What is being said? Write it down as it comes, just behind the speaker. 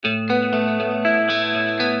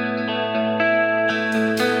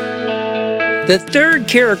The third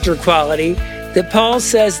character quality that Paul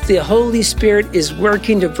says the Holy Spirit is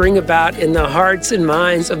working to bring about in the hearts and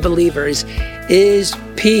minds of believers is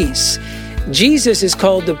peace. Jesus is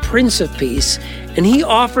called the Prince of Peace, and he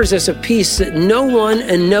offers us a peace that no one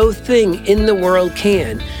and no thing in the world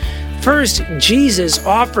can. First, Jesus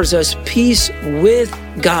offers us peace with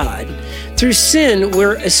God. Through sin,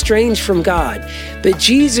 we're estranged from God, but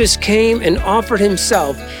Jesus came and offered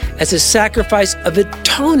himself as a sacrifice of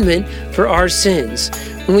atonement for our sins.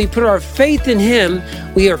 When we put our faith in him,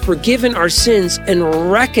 we are forgiven our sins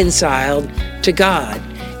and reconciled to God.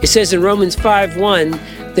 It says in Romans 5:1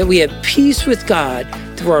 that we have peace with God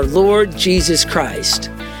through our Lord Jesus Christ.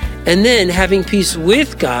 And then, having peace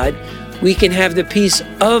with God, we can have the peace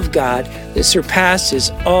of God that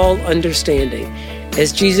surpasses all understanding.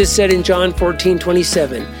 As Jesus said in John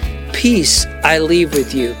 14:27, "Peace I leave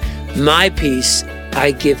with you, my peace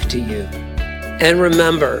I give to you." And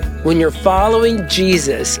remember, when you're following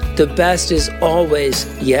Jesus, the best is always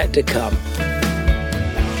yet to come.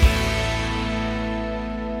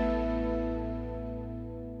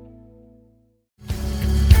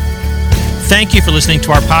 Thank you for listening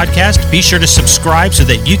to our podcast. Be sure to subscribe so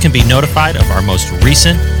that you can be notified of our most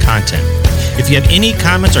recent content. If you have any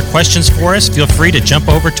comments or questions for us, feel free to jump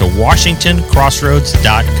over to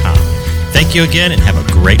WashingtonCrossroads.com. Thank you again and have a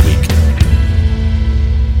great week.